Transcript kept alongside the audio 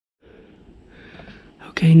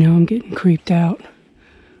Okay, now I'm getting creeped out.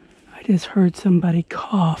 I just heard somebody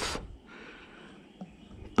cough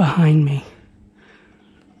behind me.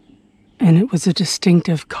 And it was a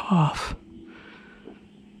distinctive cough.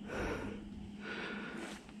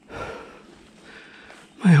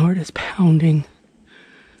 My heart is pounding.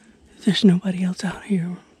 There's nobody else out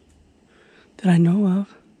here that I know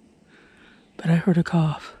of, but I heard a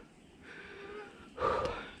cough.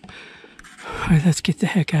 Alright, let's get the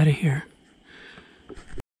heck out of here.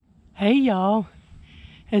 Hey y'all,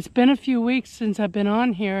 it's been a few weeks since I've been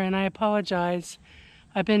on here and I apologize.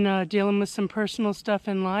 I've been dealing with some personal stuff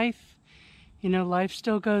in life. You know, life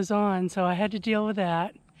still goes on, so I had to deal with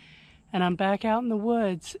that. And I'm back out in the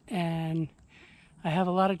woods and I have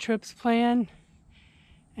a lot of trips planned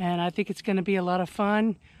and I think it's going to be a lot of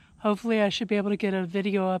fun. Hopefully I should be able to get a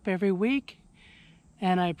video up every week.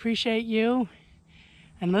 And I appreciate you.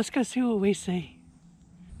 And let's go see what we see.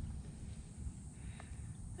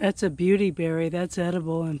 That's a beauty berry. That's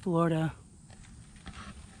edible in Florida.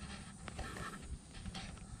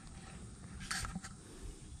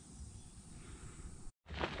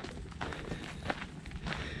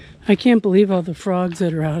 I can't believe all the frogs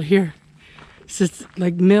that are out here. It's just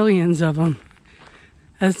like millions of them.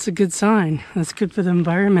 That's a good sign. That's good for the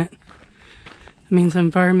environment. It means the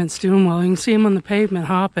environment's doing well. You can see them on the pavement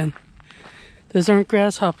hopping. Those aren't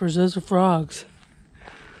grasshoppers, those are frogs.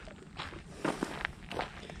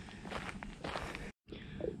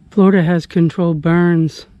 Florida has controlled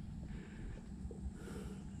burns.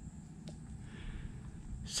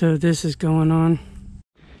 So this is going on.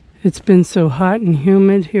 It's been so hot and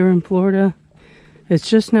humid here in Florida. It's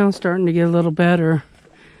just now starting to get a little better.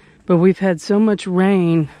 But we've had so much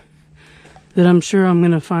rain that I'm sure I'm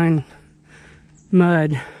going to find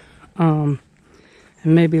mud. And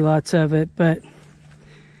maybe lots of it. But,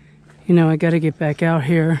 you know, I got to get back out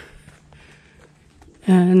here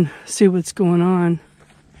and see what's going on.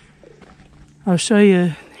 I'll show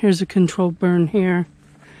you. Here's a controlled burn here.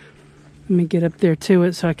 Let me get up there to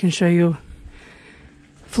it so I can show you.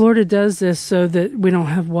 Florida does this so that we don't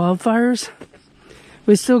have wildfires.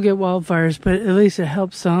 We still get wildfires, but at least it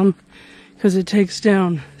helps some because it takes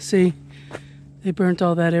down. See, they burnt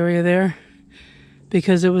all that area there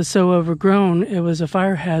because it was so overgrown. It was a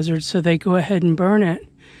fire hazard, so they go ahead and burn it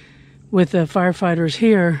with the firefighters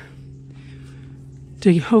here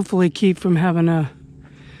to hopefully keep from having a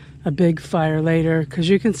big fire later, because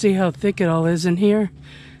you can see how thick it all is in here.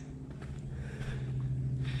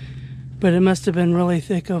 But it must have been really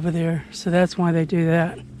thick over there, so that's why they do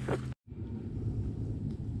that.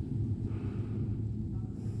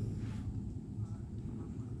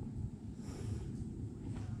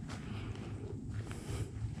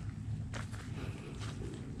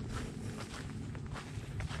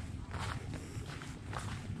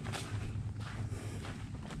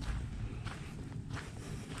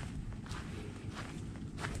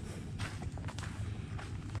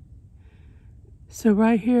 So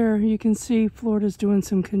right here, you can see Florida's doing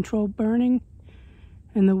some controlled burning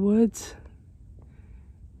in the woods.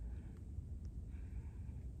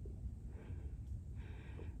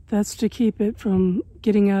 That's to keep it from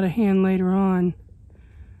getting out of hand later on.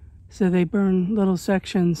 So they burn little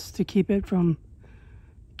sections to keep it from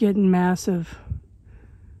getting massive.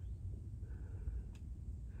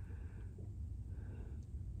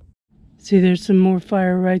 See, there's some more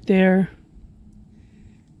fire right there.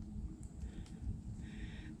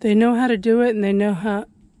 They know how to do it and they know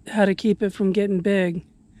how to keep it from getting big.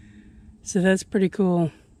 So that's pretty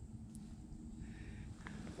cool.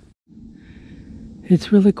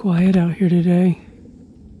 It's really quiet out here today.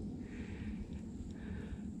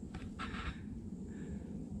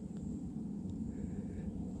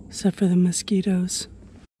 Except for the mosquitoes.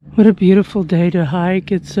 What a beautiful day to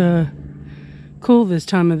hike. It's cool this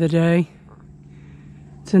time of the day.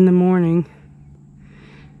 It's in the morning.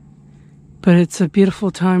 But it's a beautiful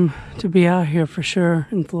time to be out here for sure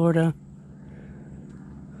in Florida.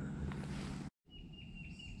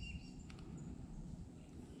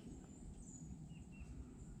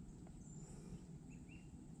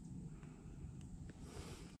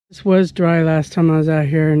 This was dry last time I was out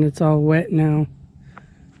here and it's all wet now.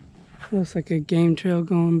 Looks like a game trail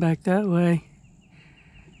going back that way.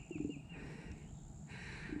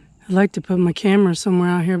 I'd like to put my camera somewhere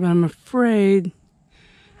out here, but I'm afraid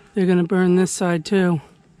they're going to burn this side too.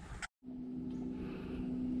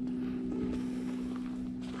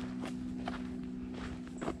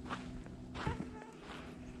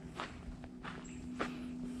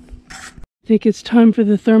 I think it's time for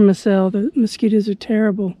the Thermacell. The mosquitoes are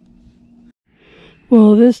terrible.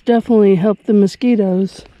 Well, this definitely helped the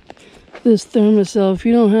mosquitoes. This Thermacell, if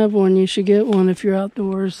you don't have one, you should get one if you're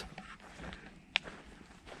outdoors.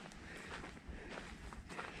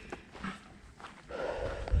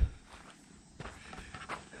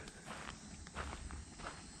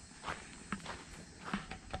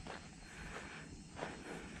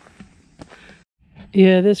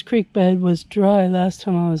 Yeah, this creek bed was dry last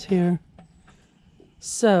time I was here.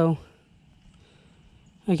 So,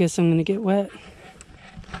 I guess I'm gonna get wet.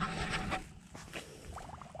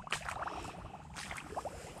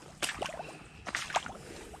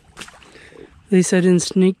 At least I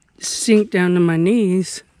didn't sink down to my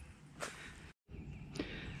knees.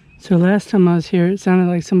 So last time I was here, it sounded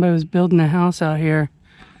like somebody was building a house out here.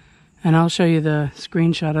 And I'll show you the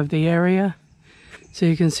screenshot of the area. So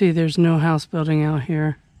you can see there's no house building out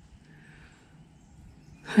here.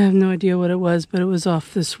 I have no idea what it was, but it was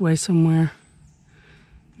off this way somewhere.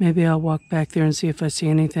 Maybe I'll walk back there and see if I see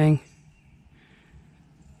anything.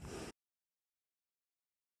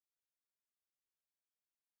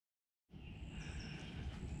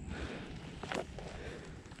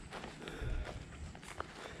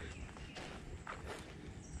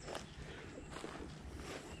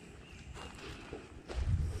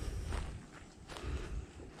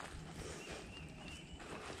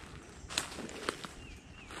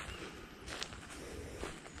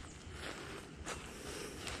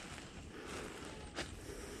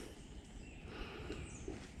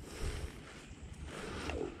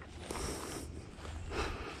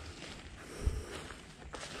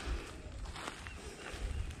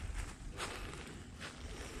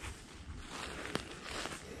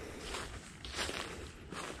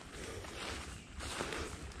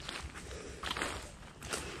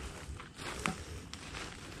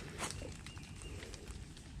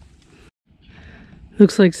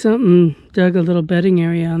 Looks like something dug a little bedding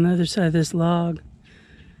area on the other side of this log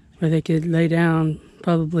where they could lay down,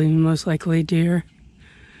 probably most likely deer.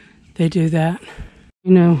 They do that.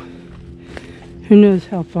 You know, who knows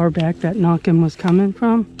how far back that knocking was coming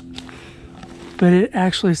from, but it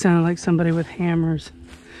actually sounded like somebody with hammers.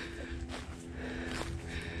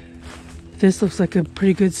 This looks like a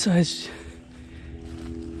pretty good sized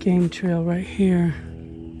game trail right here.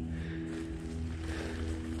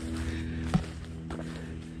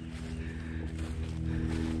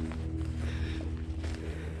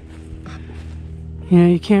 You know,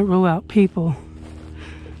 you can't rule out people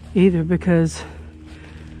either, because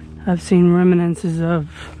I've seen reminiscences of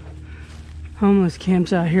homeless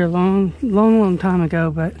camps out here long time ago,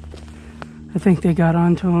 but I think they got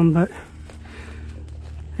onto them, but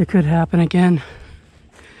it could happen again.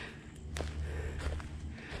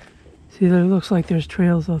 See, there looks like there's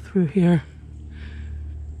trails all through here.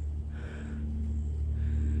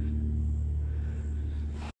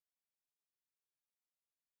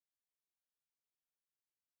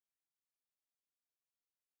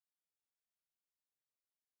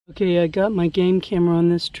 Okay, I got my game camera on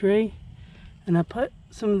this tree, and I put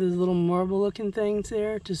some of these little marble looking things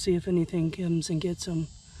there to see if anything comes and gets them.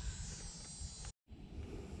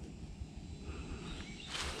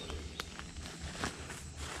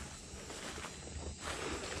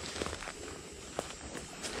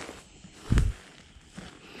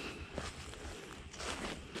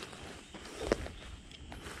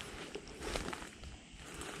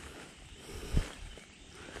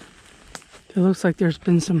 It looks like there's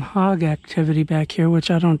been some hog activity back here,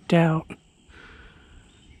 which I don't doubt.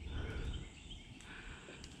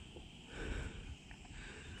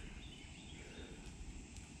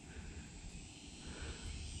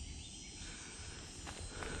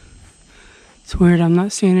 It's weird, I'm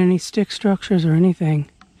not seeing any stick structures or anything.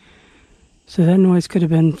 So that noise could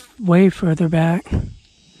have been way further back.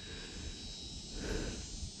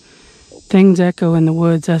 Things echo in the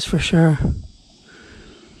woods, that's for sure.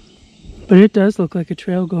 But it does look like a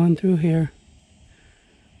trail going through here.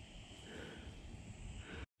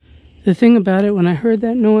 The thing about it, when I heard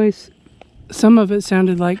that noise, some of it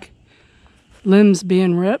sounded like limbs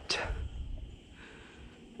being ripped.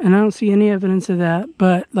 And I don't see any evidence of that,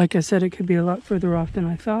 but like I said, it could be a lot further off than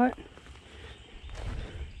I thought.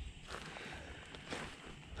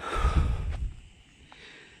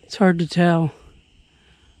 It's hard to tell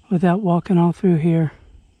without walking all through here.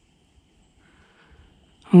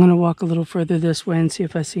 I'm going to walk a little further this way and see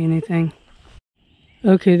if I see anything.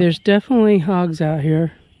 Okay, there's definitely hogs out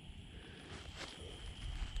here.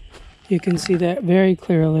 You can see that very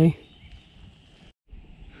clearly.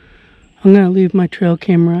 I'm going to leave my trail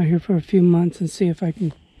camera out here for a few months and see if I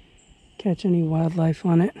can catch any wildlife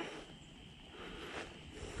on it.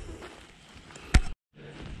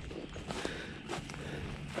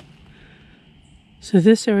 So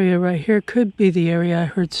this area right here could be the area I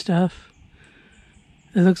heard stuff.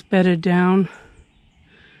 It looks bedded down.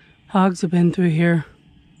 Hogs have been through here.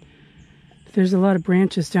 There's a lot of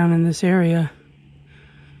branches down in this area.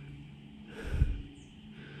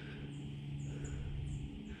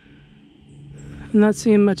 I'm not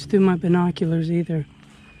seeing much through my binoculars either.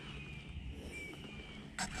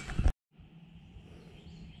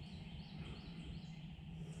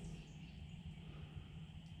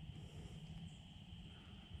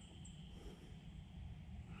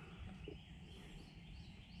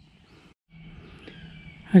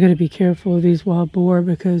 I gotta be careful of these wild boar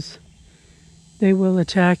because they will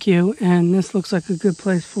attack you, and this looks like a good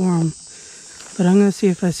place for them. But I'm gonna see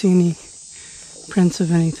if I see any prints of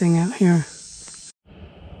anything out here.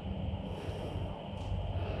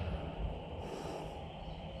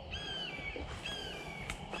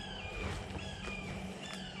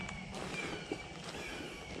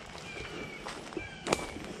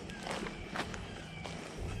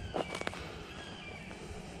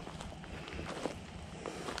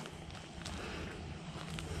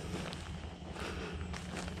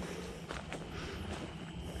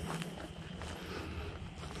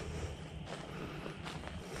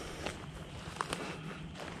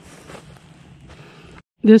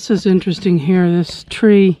 This is interesting here. This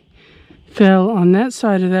tree fell on that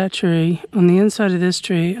side of that tree, on the inside of this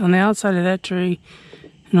tree, on the outside of that tree,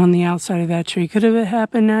 and on the outside of that tree. Could have it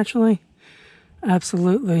happened naturally?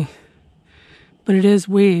 Absolutely. But it is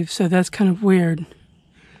weave, so that's kind of weird.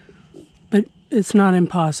 But it's not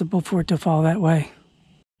impossible for it to fall that way.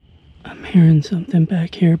 I'm hearing something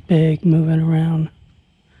back here big moving around.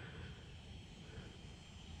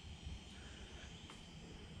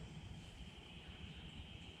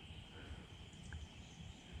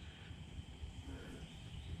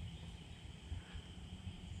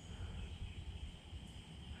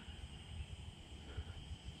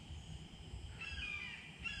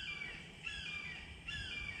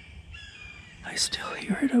 I still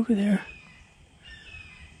hear it over there.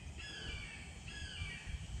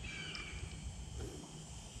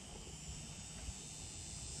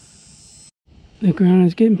 The ground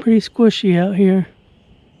is getting pretty squishy out here.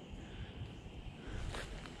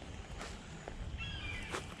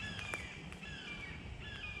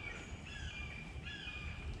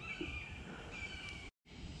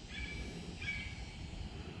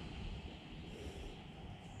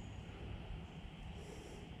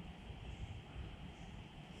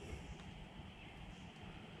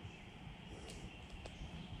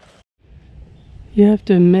 You have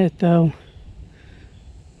to admit, though,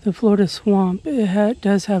 the Florida swamp, it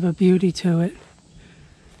does have a beauty to it.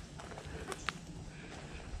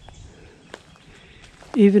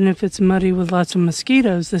 Even if it's muddy with lots of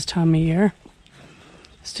mosquitoes this time of year,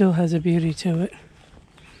 it still has a beauty to it.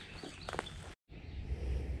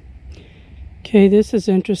 Okay, this is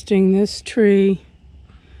interesting. This tree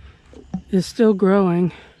is still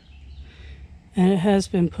growing, and it has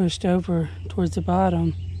been pushed over towards the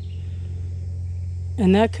bottom.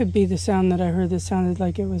 And that could be the sound that I heard that sounded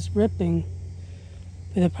like it was ripping.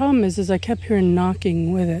 But the problem is I kept hearing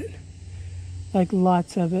knocking with it. Like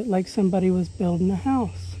lots of it, like somebody was building a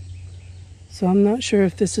house. So I'm not sure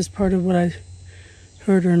if this is part of what I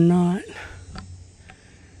heard or not.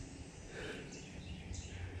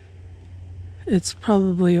 It's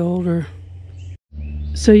probably older.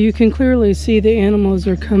 So you can clearly see the animals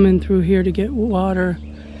are coming through here to get water.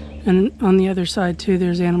 And on the other side too,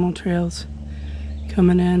 there's animal trails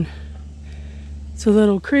coming in. It's a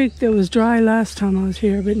little creek that was dry last time I was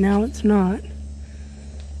here, but now it's not.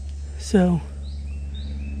 So,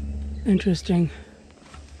 interesting.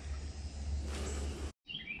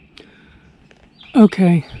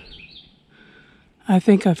 Okay. I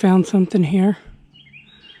think I found something here.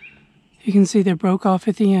 You can see they broke off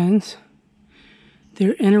at the ends.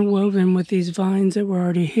 They're interwoven with these vines that were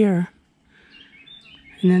already here.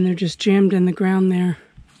 And then they're just jammed in the ground there.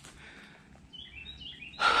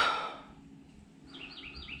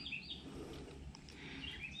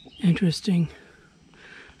 Interesting.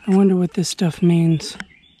 I wonder what this stuff means.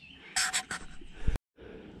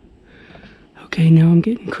 Okay, now I'm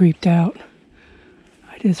getting creeped out.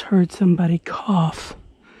 I just heard somebody cough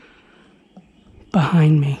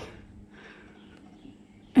behind me.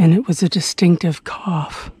 And it was a distinctive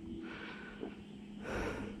cough.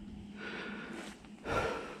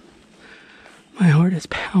 My heart is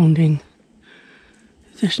pounding.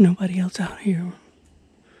 There's nobody else out here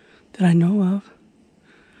that I know of.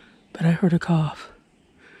 But I heard a cough.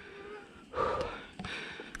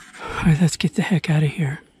 Alright, let's get the heck out of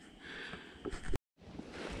here.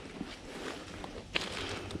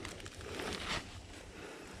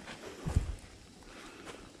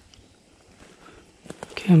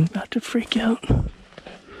 Okay, I'm about to freak out.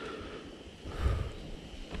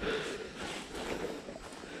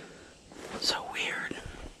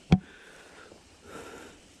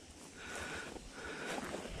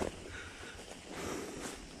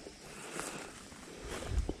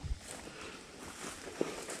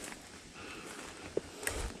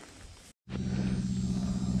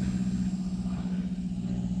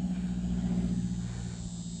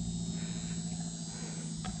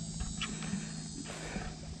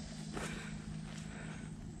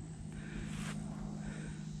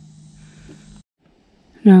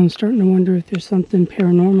 Now I'm starting to wonder if there's something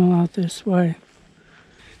paranormal out this way.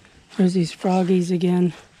 There's these froggies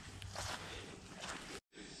again.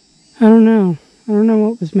 I don't know. I don't know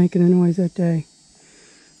what was making the noise that day.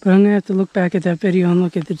 But I'm going to have to look back at that video and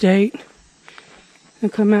look at the date.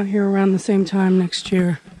 And come out here around the same time next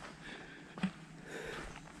year.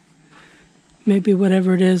 Maybe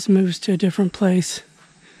whatever it is moves to a different place.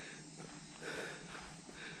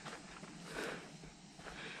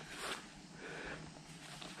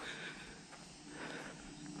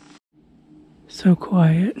 So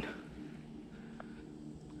quiet.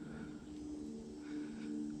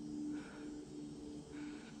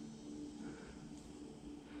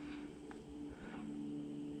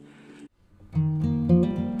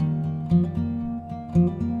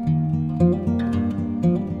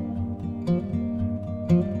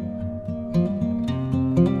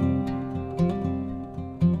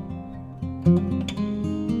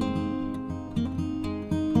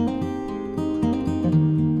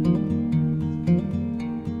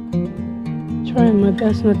 Trying my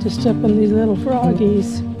best not to step on these little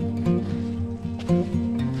froggies.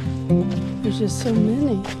 There's just so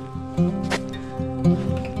many.